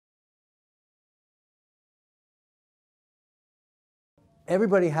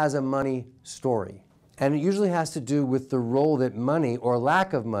Everybody has a money story, and it usually has to do with the role that money or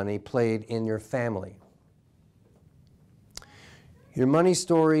lack of money played in your family. Your money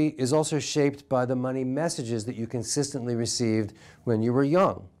story is also shaped by the money messages that you consistently received when you were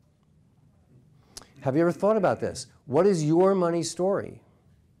young. Have you ever thought about this? What is your money story?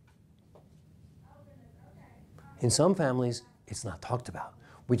 In some families, it's not talked about.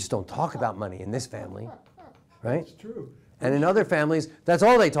 We just don't talk about money in this family, right? It's true. And in other families, that's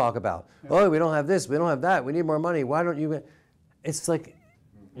all they talk about. Yeah. Oh, we don't have this, we don't have that, we need more money, why don't you? It's like,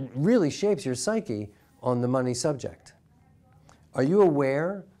 it really shapes your psyche on the money subject. Are you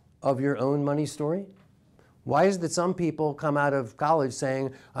aware of your own money story? Why is it that some people come out of college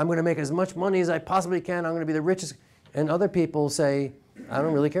saying, I'm going to make as much money as I possibly can, I'm going to be the richest, and other people say, I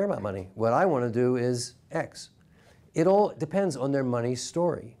don't really care about money. What I want to do is X. It all depends on their money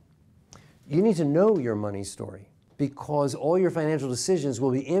story. You need to know your money story because all your financial decisions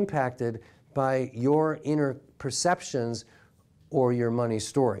will be impacted by your inner perceptions or your money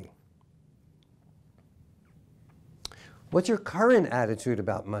story. What's your current attitude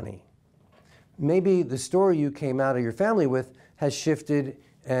about money? Maybe the story you came out of your family with has shifted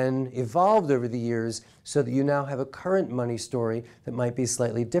and evolved over the years so that you now have a current money story that might be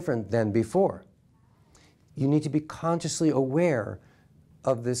slightly different than before. You need to be consciously aware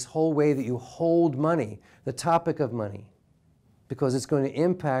of this whole way that you hold money, the topic of money, because it's going to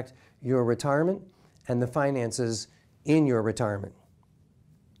impact your retirement and the finances in your retirement.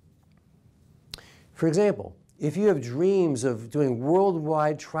 For example, if you have dreams of doing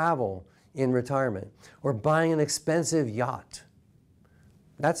worldwide travel in retirement or buying an expensive yacht,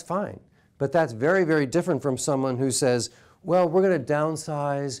 that's fine. But that's very, very different from someone who says, well, we're going to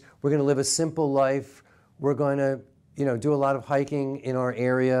downsize, we're going to live a simple life, we're going to do a lot of hiking in our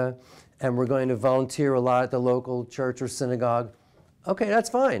area, and we're going to volunteer a lot at the local church or synagogue. Okay,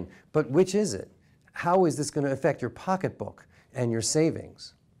 that's fine. But which is it? How is this going to affect your pocketbook and your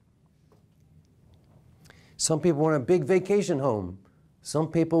savings? Some people want a big vacation home. Some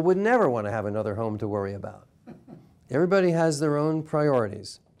people would never want to have another home to worry about. Everybody has their own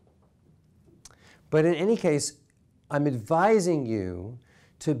priorities. But in any case, I'm advising you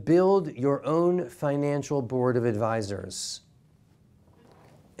to build your own financial board of advisors.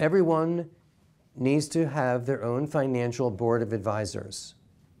 Everyone needs to have their own financial board of advisors.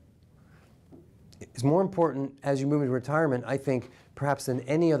 It's more important as you move into retirement, I think, perhaps than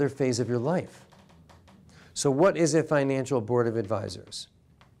any other phase of your life. So what is a financial board of advisors?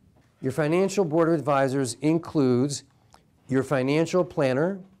 Your financial board of advisors includes your financial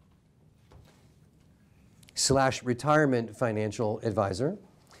planner / retirement financial advisor.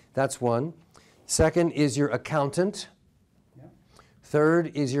 That's one. Second is your accountant. Yeah.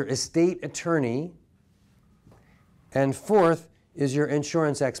 Third is your estate attorney. And fourth is your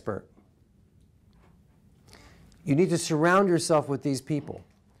insurance expert. You need to surround yourself with these people.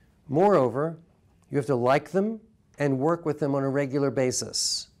 Moreover, you have to like them and work with them on a regular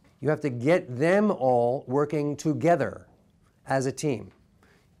basis. You have to get them all working together as a team.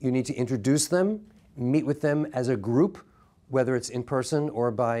 You need to introduce them, meet with them as a group, whether it's in person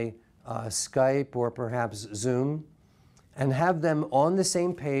or by Skype or perhaps Zoom, and have them on the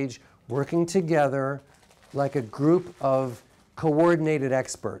same page working together like a group of coordinated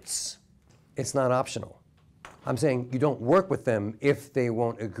experts. It's not optional. I'm saying you don't work with them if they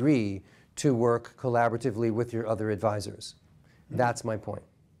won't agree to work collaboratively with your other advisors. That's my point.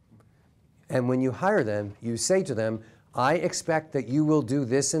 And when you hire them, you say to them, I expect that you will do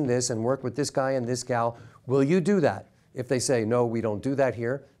this and work with this guy and this gal. Will you do that? If they say, no, we don't do that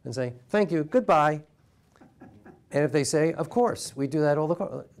here, then say, thank you, goodbye. And if they say, of course, we do that all the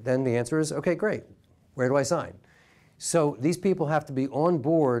time, then the answer is, okay, great. Where do I sign? So these people have to be on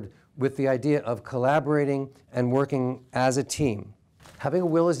board with the idea of collaborating and working as a team. Having a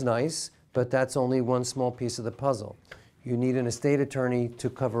will is nice, but that's only one small piece of the puzzle. You need an estate attorney to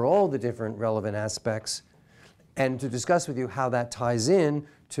cover all the different relevant aspects and to discuss with you how that ties in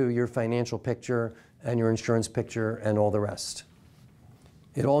to your financial picture and your insurance picture and all the rest.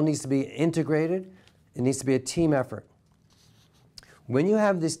 It all needs to be integrated. It needs to be a team effort. When you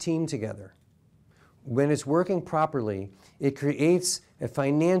have this team together, when it's working properly, it creates a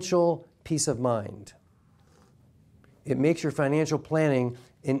financial peace of mind. It makes your financial planning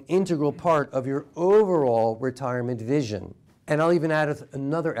an integral part of your overall retirement vision. And I'll even add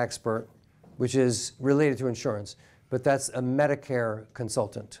another expert, which is related to insurance, but that's a Medicare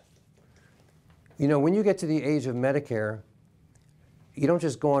consultant. You know, when you get to the age of Medicare, you don't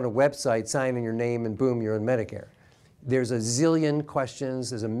just go on a website, sign in your name, and boom, you're on Medicare. There's a zillion questions,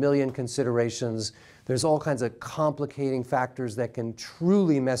 there's a million considerations, there's all kinds of complicating factors that can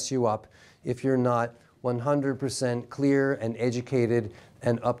truly mess you up if you're not 100% clear and educated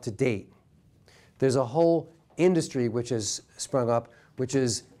and up to date. There's a whole industry which has sprung up, which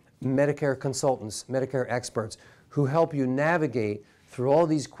is Medicare consultants, Medicare experts, who help you navigate through all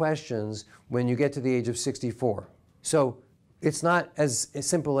these questions when you get to the age of 64. So it's not as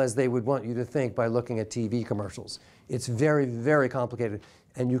simple as they would want you to think by looking at TV commercials. It's very, very complicated,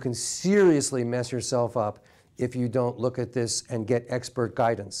 and you can seriously mess yourself up if you don't look at this and get expert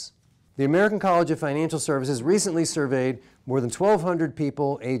guidance. The American College of Financial Services recently surveyed more than 1,200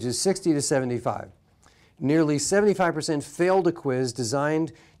 people ages 60 to 75. Nearly 75% failed a quiz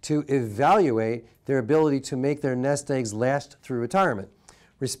designed to evaluate their ability to make their nest eggs last through retirement.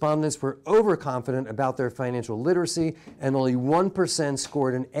 Respondents were overconfident about their financial literacy, and only 1%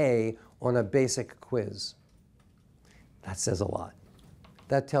 scored an A on a basic quiz. That says a lot.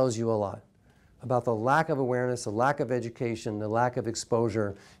 That tells you a lot about the lack of awareness, the lack of education, the lack of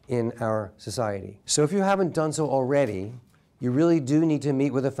exposure in our society. So if you haven't done so already, you really do need to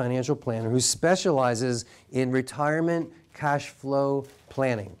meet with a financial planner who specializes in retirement cash flow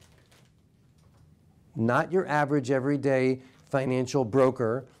planning. Not your average everyday financial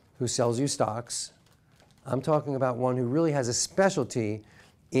broker who sells you stocks. I'm talking about one who really has a specialty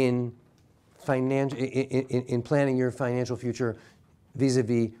in planning your financial future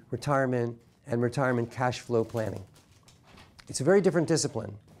vis-a-vis retirement and retirement cash flow planning. It's a very different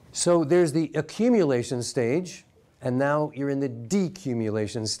discipline. So there's the accumulation stage, and now you're in the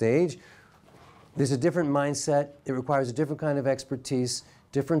decumulation stage. There's a different mindset. It requires a different kind of expertise,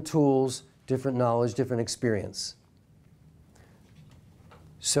 different tools, different knowledge, different experience.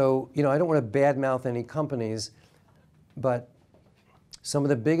 So, I don't want to badmouth any companies, but some of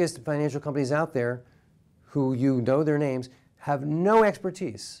the biggest financial companies out there, who you know their names, have no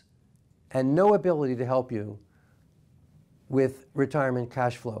expertise and no ability to help you with retirement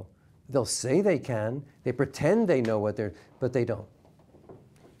cash flow. They'll say they can, they pretend they know but they don't.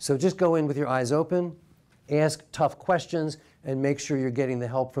 So just go in with your eyes open, ask tough questions, and make sure you're getting the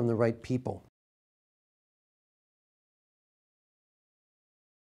help from the right people.